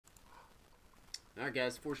All right,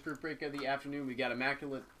 guys, first group break of the afternoon. We got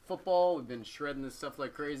Immaculate football. We've been shredding this stuff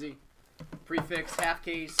like crazy. Prefix, half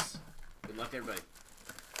case. Good luck, everybody.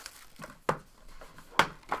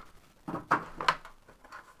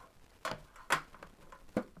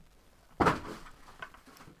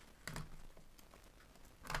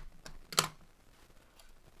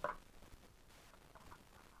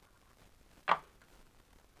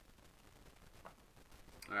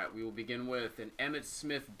 All right, we will begin with an Emmitt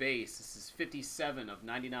Smith base. This is 57 of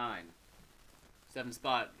 99. 7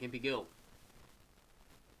 spot, Gimpy Gill.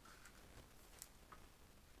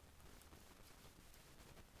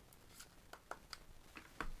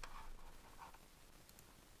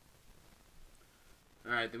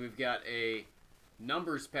 All right, then we've got a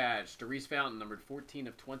numbers patch. Therese Fountain, numbered 14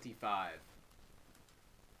 of 25.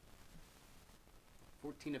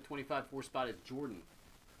 14 of 25, 4 spot is Jordan.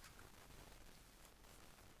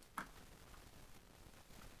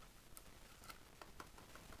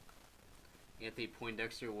 Anthony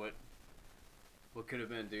Poindexter, what could have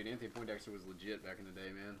been, dude? Anthony Poindexter was legit back in the day,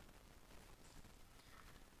 man.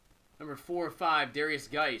 Number 4 of 5, Darius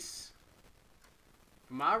Geis.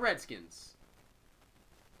 From my Redskins.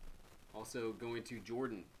 Also going to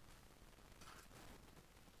Jordan.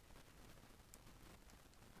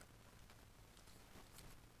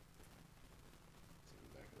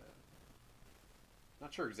 Back of that.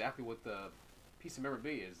 Not sure exactly what the piece of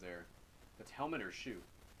memorabilia is there. That's helmet or shoe.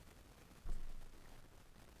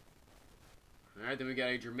 Alright, then we got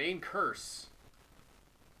a Jermaine Kearse.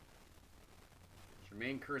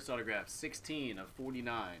 Jermaine Kearse autograph, 16 of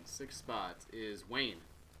 49. 6 spots is Wayne.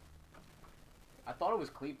 I thought it was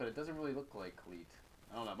cleat, but it doesn't really look like cleat.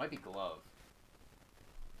 I don't know, it might be glove.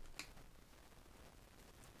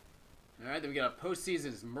 Alright, then we got a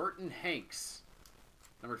postseason's Merton Hanks.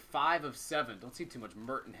 Numbered 5 of 7. Don't see too much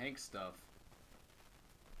Merton Hanks stuff.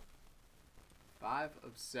 5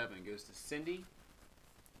 of 7 goes to Cindy.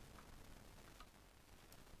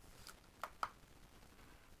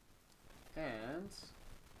 And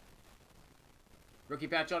rookie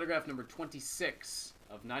patch autograph number 26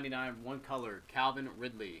 of 99, 1 color, Calvin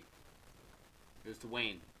Ridley. Goes to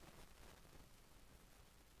Wayne.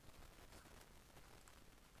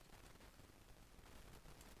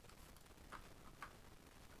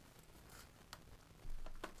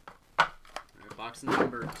 All right, box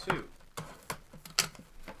number 2.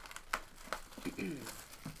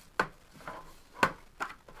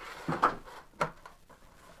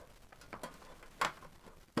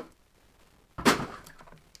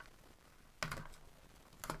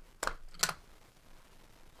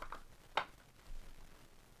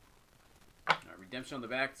 Redemption on the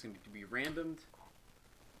back. It's going to be randomed.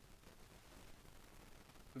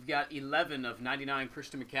 We've got 11 of 99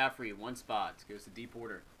 Christian McCaffrey. 1 spot. Goes to Deep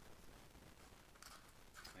Order.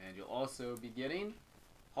 And you'll also be getting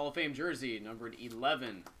Hall of Fame jersey, numbered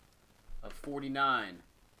 11 of 49.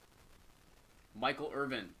 Michael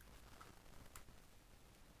Irvin.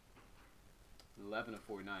 11 of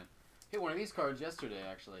 49. Hit one of these cards yesterday,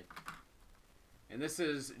 actually. And this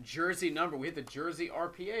is jersey number. We hit the jersey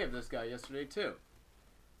RPA of this guy yesterday, too.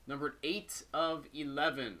 Numbered 8 of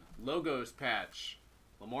 11. Logos patch.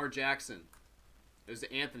 Lamar Jackson. There's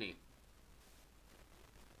the Anthony.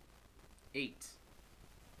 8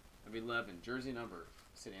 of 11. Jersey number.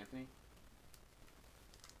 Sid Anthony.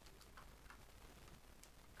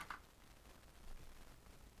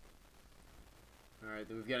 Alright,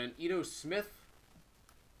 then we've got an Ito Smith.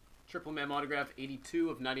 Triple Mem autograph, 82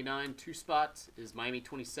 of 99. 2 spots is Miami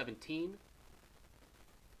 2017.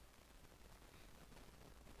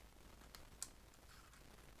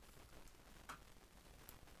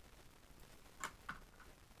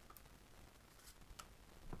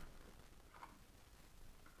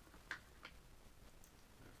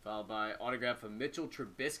 Followed by autograph of Mitchell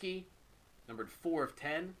Trubisky, numbered 4 of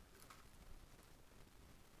 10.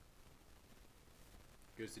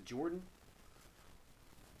 Goes to Jordan.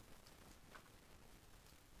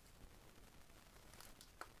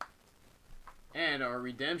 And our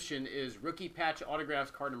redemption is rookie patch autographs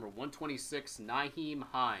card number 126, Nyheim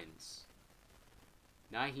Hines.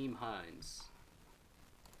 Nyheim Hines.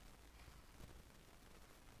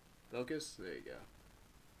 Focus. There you go.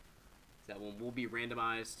 That one will be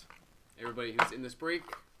randomized. Everybody who's in this break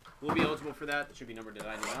will be eligible for that. It should be numbered to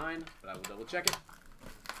 99, but I will double check it.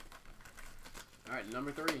 All right,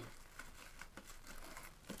 number 3.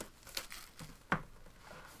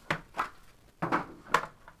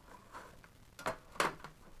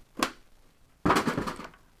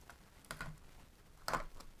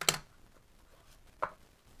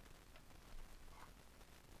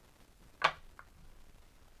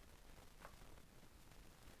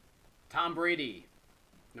 Tom Brady,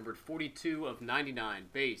 numbered 42 of 99.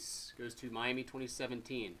 Base goes to Miami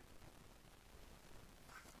 2017.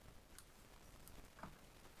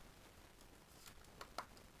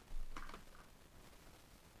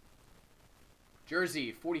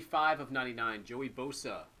 Jersey, 45 of 99. Joey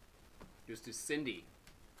Bosa goes to Cindy.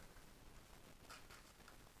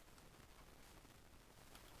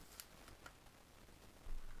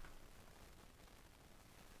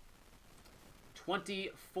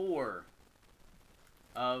 $24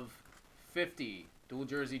 of 50. Dual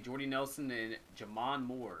jersey, Jordy Nelson and Jamon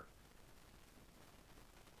Moore.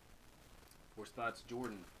 4 spots,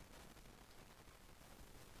 Jordan.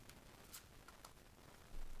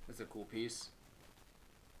 That's a cool piece.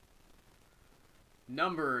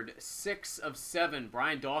 Numbered 6 of 7,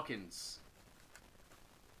 Brian Dawkins.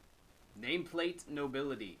 Nameplate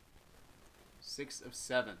Nobility. 6 of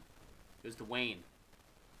 7. Goes to Wayne.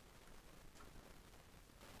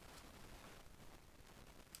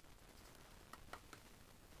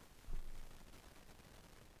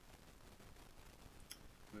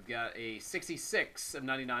 We've got a 66 of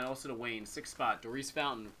 99, also to Wayne. 6 spot, Doris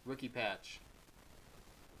Fountain, rookie patch.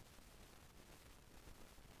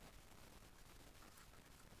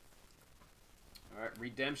 All right,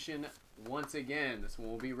 redemption once again. This one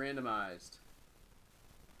will be randomized.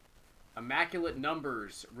 Immaculate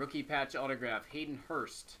Numbers, rookie patch autograph, Hayden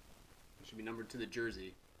Hurst. It should be numbered to the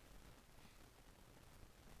jersey.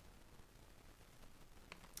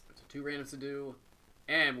 So 2 randoms to do.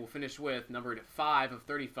 And we'll finish with numbered 5 of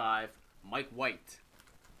 35, Mike White.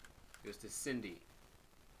 Goes to Cindy.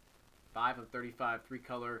 5 of 35,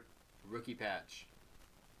 3-color rookie patch.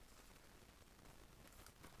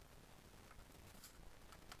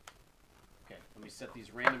 Okay, let me set these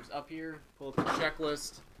randoms up here. Pull up the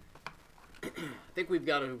checklist. I think we've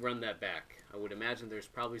got to run that back. I would imagine there's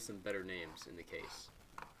probably some better names in the case,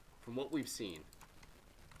 from what we've seen.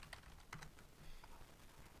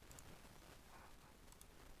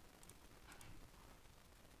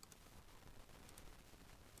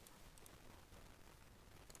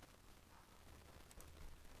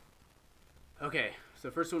 Okay, so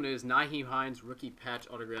the first one is Nyheim Hines, rookie patch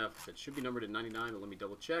autograph. That should be numbered at 99, but let me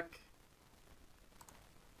double check.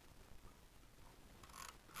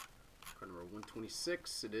 Card number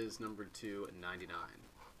 126. It is numbered to 99.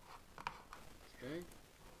 Okay.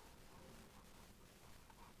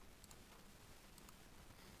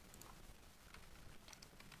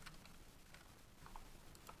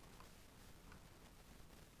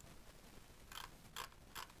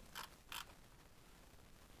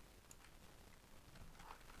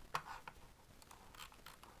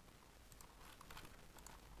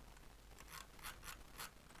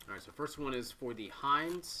 Alright, so first one is for the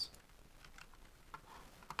Hines.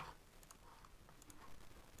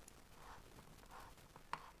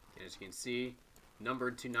 And as you can see,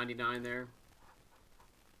 numbered to 99 there.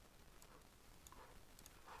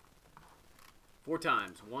 4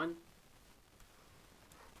 times. 1,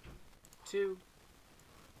 2,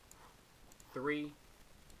 3,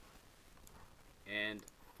 and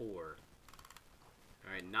 4.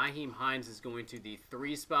 Alright, Nyheim Hines is going to the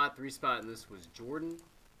 3 spot. 3 spot, and this was Jordan.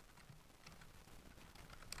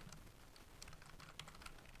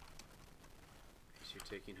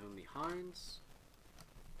 You're taking home the Hines.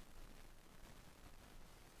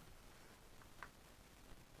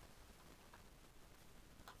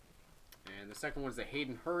 And the second one is the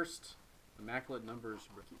Hayden Hurst, Immaculate Numbers,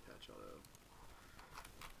 rookie patch auto.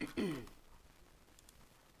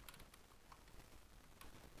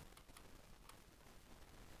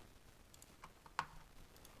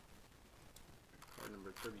 Card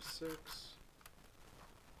number 36.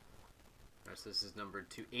 Alright, so this is numbered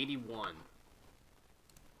to 81.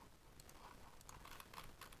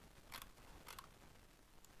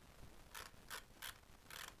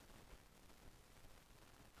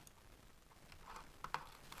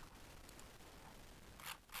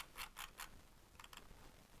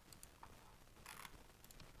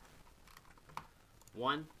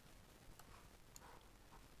 One,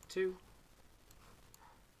 2,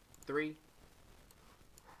 3,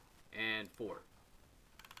 and 4.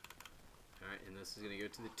 Alright, and this is going to go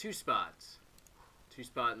to the 2 spots. 2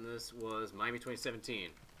 spot in this was Miami 2017.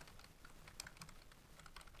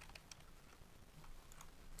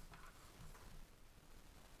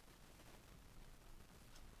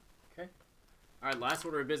 Okay. Alright, last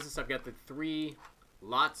order of business. I've got the 3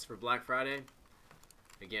 lots for Black Friday.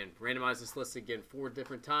 Again, randomize this list again 4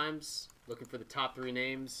 different times. Looking for the top 3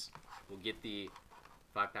 names. We'll get the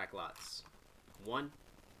 5-pack lots. 1,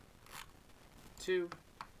 2,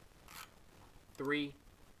 3,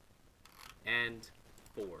 and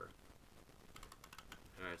 4.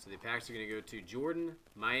 All right, so the packs are going to go to Jordan,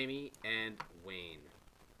 Miami, and Wayne.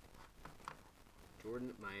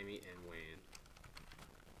 Jordan, Miami, and Wayne.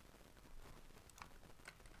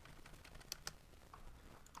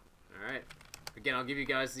 All right. Again, I'll give you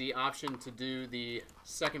guys the option to do the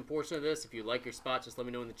second portion of this. If you like your spot, just let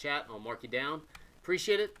me know in the chat. I'll mark you down.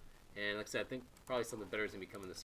 Appreciate it. And like I said, I think probably something better is going to be coming this